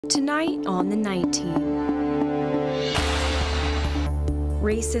Tonight on the Night Team.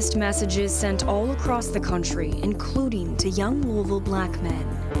 Racist messages sent all across the country, including to young Louisville black men.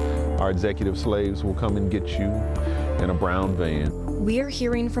 Our executive slaves will come and get you in a brown van. We are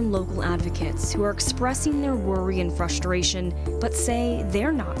hearing from local advocates who are expressing their worry and frustration, but say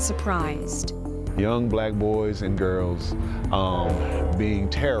they're not surprised. Young black boys and girls being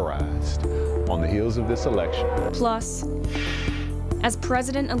terrorized on the heels of this election. Plus, as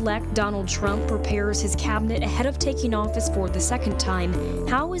President-elect Donald Trump prepares his cabinet ahead of taking office for the second time,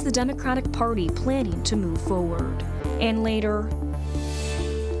 how is the Democratic Party planning to move forward? And later,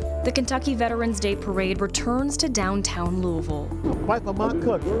 the Kentucky Veterans Day Parade returns to downtown Louisville. Fight for my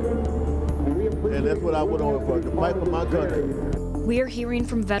country. And that's what I went on for, to fight for my country. We are hearing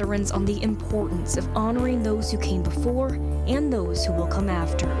from veterans on the importance of honoring those who came before and those who will come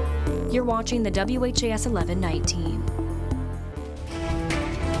after. You're watching the WHAS11 Night Team.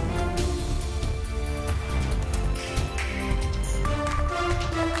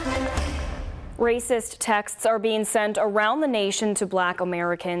 Racist texts are being sent around the nation to black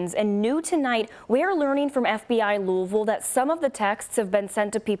Americans, and new tonight, we are learning from FBI Louisville that some of the texts have been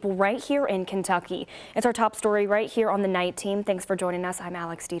sent to people right here in Kentucky. It's our top story right here on the Night Team. Thanks for joining us. I'm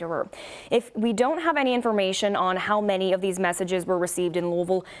Alex Dieterer. If we don't have any information on how many of these messages were received in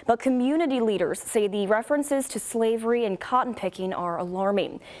Louisville, but community leaders say the references to slavery and cotton picking are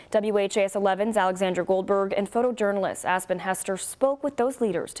alarming. WHAS 11's Alexandra Goldberg and photojournalist Aspen Hester spoke with those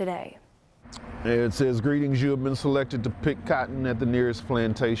leaders today. It says, greetings, you have been selected to pick cotton at the nearest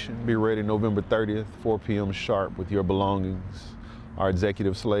plantation. Be ready November 30th, 4 p.m. sharp with your belongings. Our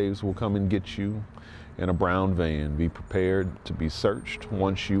executive slaves will come and get you in a brown van. Be prepared to be searched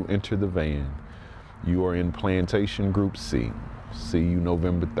once you enter the van. You are in Plantation Group C. See you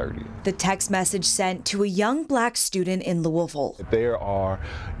November 30th. The text message sent to a young black student in Louisville. There are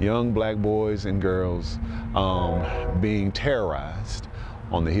young black boys and girls being terrorized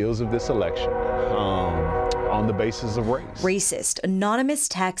on the heels of this election, on the basis of race. Racist, anonymous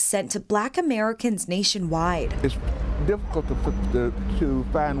texts sent to black Americans nationwide. It's difficult to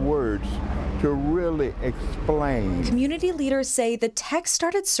find words to really explain. Community leaders say the text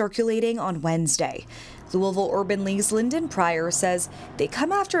started circulating on Wednesday. Louisville Urban League's Lyndon Pryor says they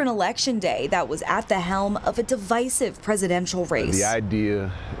come after an election day that was at the helm of a divisive presidential race. The idea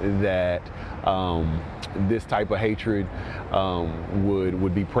that this type of hatred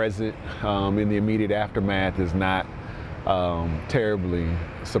would be present in the immediate aftermath is not terribly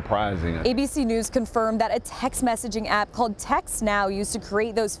surprising. ABC News confirmed that a text messaging app called Text Now, used to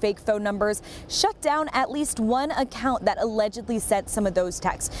create those fake phone numbers, shut down at least one account that allegedly sent some of those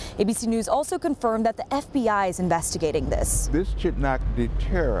texts. ABC News also confirmed that the FBI is investigating this. This should not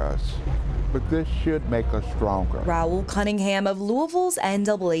deter us, but this should make us stronger. Raul Cunningham of Louisville's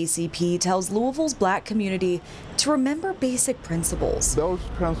NAACP tells Louisville's black community to remember basic principles. Those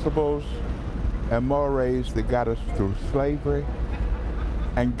principles and mores that got us through slavery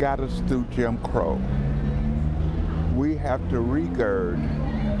and got us through Jim Crow. We have to regird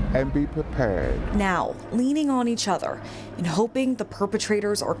and be prepared. Now, leaning on each other and hoping the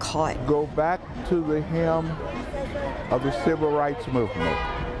perpetrators are caught. Go back to the hymn of the civil rights movement.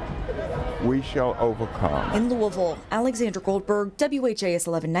 We shall overcome. In Louisville, Alexandra Goldberg, WHAS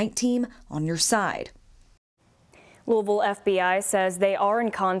 11 Night Team, on your side. Louisville FBI says they are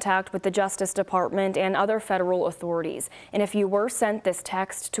in contact with the Justice Department and other federal authorities. And if you were sent this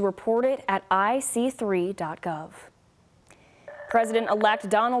text, to report it at ic3.gov. President-elect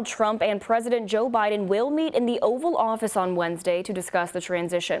Donald Trump and President Joe Biden will meet in the Oval Office on Wednesday to discuss the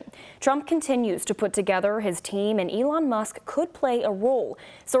transition. Trump continues to put together his team, and Elon Musk could play a role.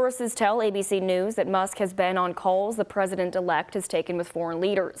 Sources tell ABC News that Musk has been on calls the president-elect has taken with foreign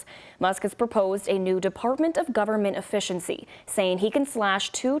leaders. Musk has proposed a new Department of Government Efficiency, saying he can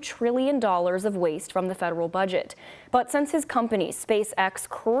slash $2 trillion of waste from the federal budget. But since his company, SpaceX,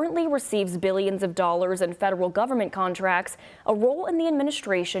 currently receives billions of dollars in federal government contracts, a role in the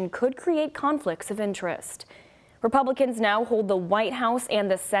administration could create conflicts of interest. Republicans now hold the White House and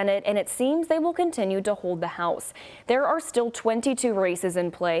the Senate, and it seems they will continue to hold the House. There are still 22 races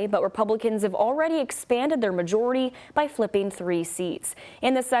in play, but Republicans have already expanded their majority by flipping 3 seats.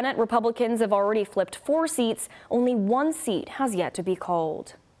 In the Senate, Republicans have already flipped 4 seats. Only 1 seat has yet to be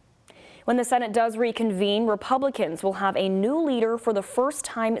called. When the Senate does reconvene, Republicans will have a new leader for the first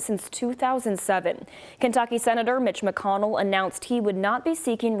time since 2007. Kentucky Senator Mitch McConnell announced he would not be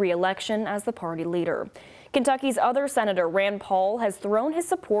seeking re-election as the party leader. Kentucky's other senator, Rand Paul, has thrown his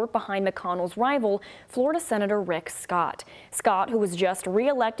support behind McConnell's rival, Florida Senator Rick Scott. Scott, who was just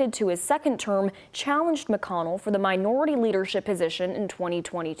re-elected to his second term, challenged McConnell for the minority leadership position in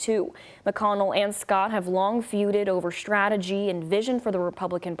 2022. McConnell and Scott have long feuded over strategy and vision for the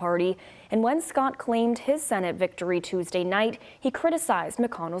Republican Party, and when Scott claimed his Senate victory Tuesday night, he criticized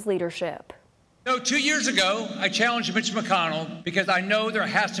McConnell's leadership. So 2 years ago, I challenged Mitch McConnell because I know there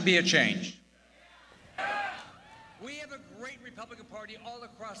has to be a change. We have a great Republican Party all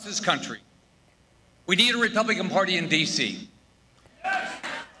across this country. We need a Republican Party in D.C.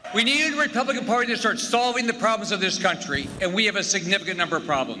 We need a Republican Party to start solving the problems of this country, and we have a significant number of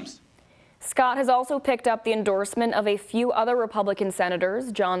problems. Scott has also picked up the endorsement of a few other Republican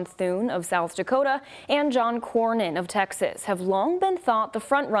senators. John Thune of South Dakota and John Cornyn of Texas have long been thought the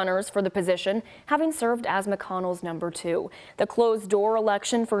frontrunners for the position, having served as McConnell's number 2. The closed-door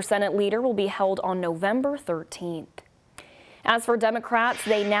election for Senate leader will be held on November 13th. As for Democrats,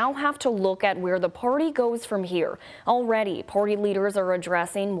 they now have to look at where the party goes from here. Already, party leaders are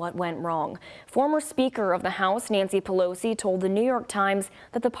addressing what went wrong. Former Speaker of the House, Nancy Pelosi, told the New York Times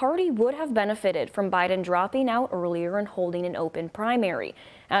that the party would have benefited from Biden dropping out earlier and holding an open primary.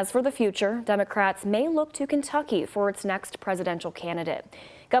 As for the future, Democrats may look to Kentucky for its next presidential candidate.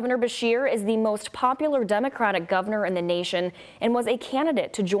 Governor Beshear is the most popular Democratic governor in the nation and was a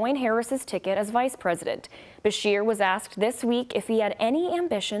candidate to join Harris's ticket as vice president. Beshear was asked this week if he had any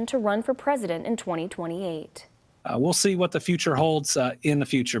ambition to run for president in 2028. We'll see what the future holds in the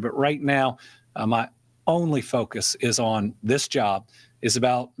future, but right now my only focus is on this job, is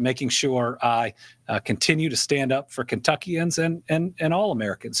about making sure I continue to stand up for Kentuckians and all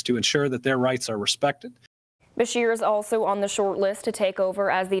Americans to ensure that their rights are respected. Beshear is also on the short list to take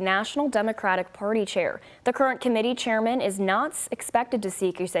over as the National Democratic Party chair. The current committee chairman is not expected to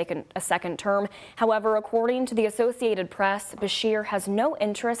seek a second term. However, according to the Associated Press, Beshear has no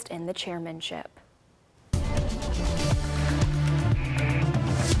interest in the chairmanship.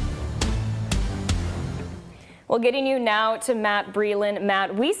 Well, getting you now to Matt Breland.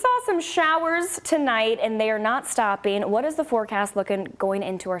 Matt, we saw some showers tonight, and they are not stopping. What is the forecast looking going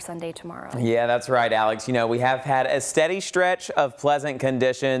into our Sunday tomorrow? Yeah, that's right, Alex. You know, we have had a steady stretch of pleasant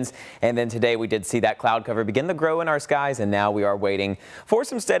conditions, and then today we did see that cloud cover begin to grow in our skies, and now we are waiting for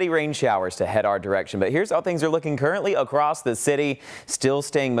some steady rain showers to head our direction. But here's how things are looking currently across the city. Still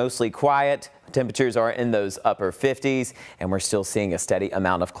staying mostly quiet. Temperatures are in those upper 50s, and we're still seeing a steady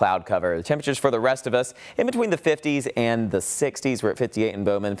amount of cloud cover. The temperatures for the rest of us in between the 50s and the 60s. We're at 58 in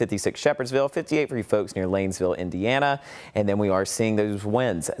Bowman, 56 Shepherdsville, 58 for you folks near Lanesville, Indiana. And then we are seeing those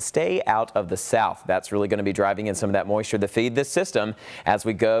winds stay out of the south. That's really going to be driving in some of that moisture to feed this system. As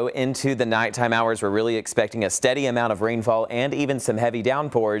we go into the nighttime hours, we're really expecting a steady amount of rainfall and even some heavy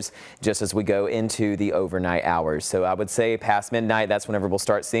downpours just as we go into the overnight hours. So I would say past midnight, that's whenever we'll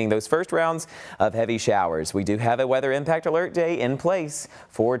start seeing those first rounds of heavy showers. We do have a weather impact alert day in place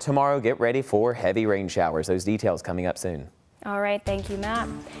for tomorrow. Get ready for heavy rain showers. Those details coming up soon. All right, thank you, Matt.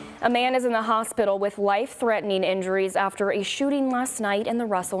 A man is in the hospital with life-threatening injuries after a shooting last night in the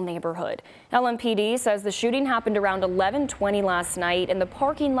Russell neighborhood. LMPD says the shooting happened around 11:20 last night in the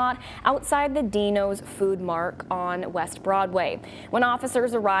parking lot outside the Dino's Food Mart on West Broadway. When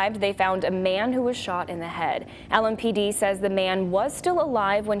officers arrived, they found a man who was shot in the head. LMPD says the man was still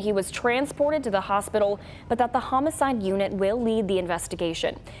alive when he was transported to the hospital, but that the homicide unit will lead the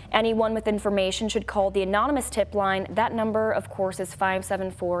investigation. Anyone with information should call the anonymous tip line. That number, of course, is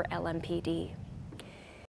 574 LMPD.